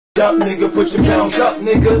up, nigga, put your pounds up,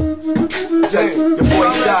 nigga. Jay, your boy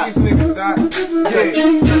Dot. Yeah,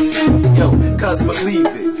 yo, cuz believe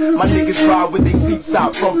it. My niggas ride with they seats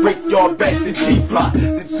out from Brickyard back to G-Block.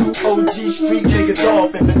 The 2 OG street niggas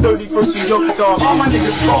off and the 31st New York dog. All my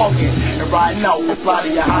niggas talking and riding out with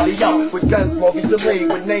sliding your hottie out with guns won't be delayed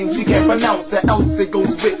with names you can't pronounce. An ounce it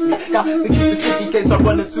goes with me. Got to keep it sticky in case I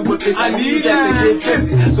run into a bitch. I need that to get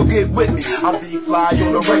busy, so get with me. I be fly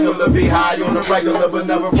on the regular, be high on the regular, but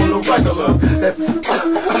never from the regular.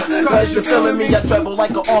 Cause you're feeling me, I travel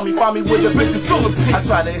like an army, find me with the bitches full of peace. I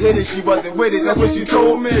tried to hit it, she wasn't with it, that's what she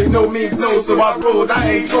told me. No means no, so I rolled, I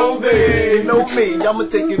ain't COVID. You know me, I'ma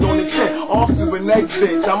take it on the chin, off to the next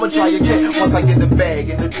bitch, I'ma try again. Once I get the bag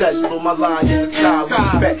in the touch, blow my line in the sky,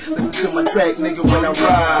 back. Listen to my track, nigga, when I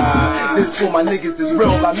ride. This for my niggas, this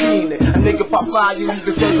real, I mean it. A nigga pop fly, you even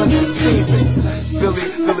says under the scene.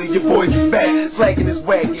 Billy, your boys is back, slacking his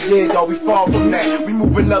wagon, yeah, y'all, we far from that. We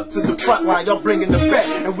moving up to the front line, y'all bringing the back.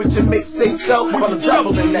 And with your mixtapes out, while I'm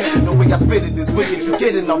doubling that. The way I spit it is wicked, you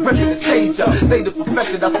get it, I'm ripping the stage up. Stay the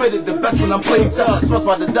perfected, I spit it the best when I'm blazed up. Smells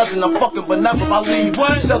by the dozen, I'm fucking, but never I leave.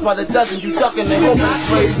 Just by the dozen, you ducking and hoping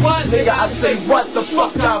it's raised. Nigga, I say what the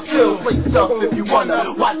fuck I feel. Play tough if you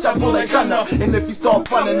wanna, watch I pull that gun up. And if you start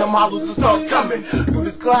running, them hollows will start coming. Through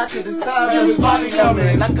this clock to this time, everybody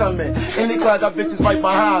coming. I come in, any clock got bitches right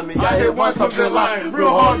behind me. I hit once, I feel like real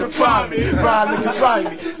hard to find me. Ride looking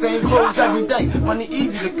grimy, same clothes every day. Money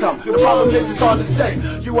easy to come, the problem is it's hard to say.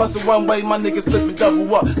 You hustle one way, my niggas flipping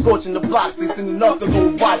double up. Scorching the blocks, they sending up to go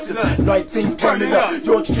watch us. 19th, burn it up,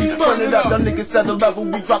 York Street, burn it up. Them niggas set the level,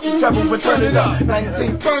 we drop the treble and turn it up.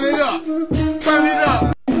 19th, burn it up, burn it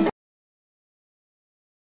up.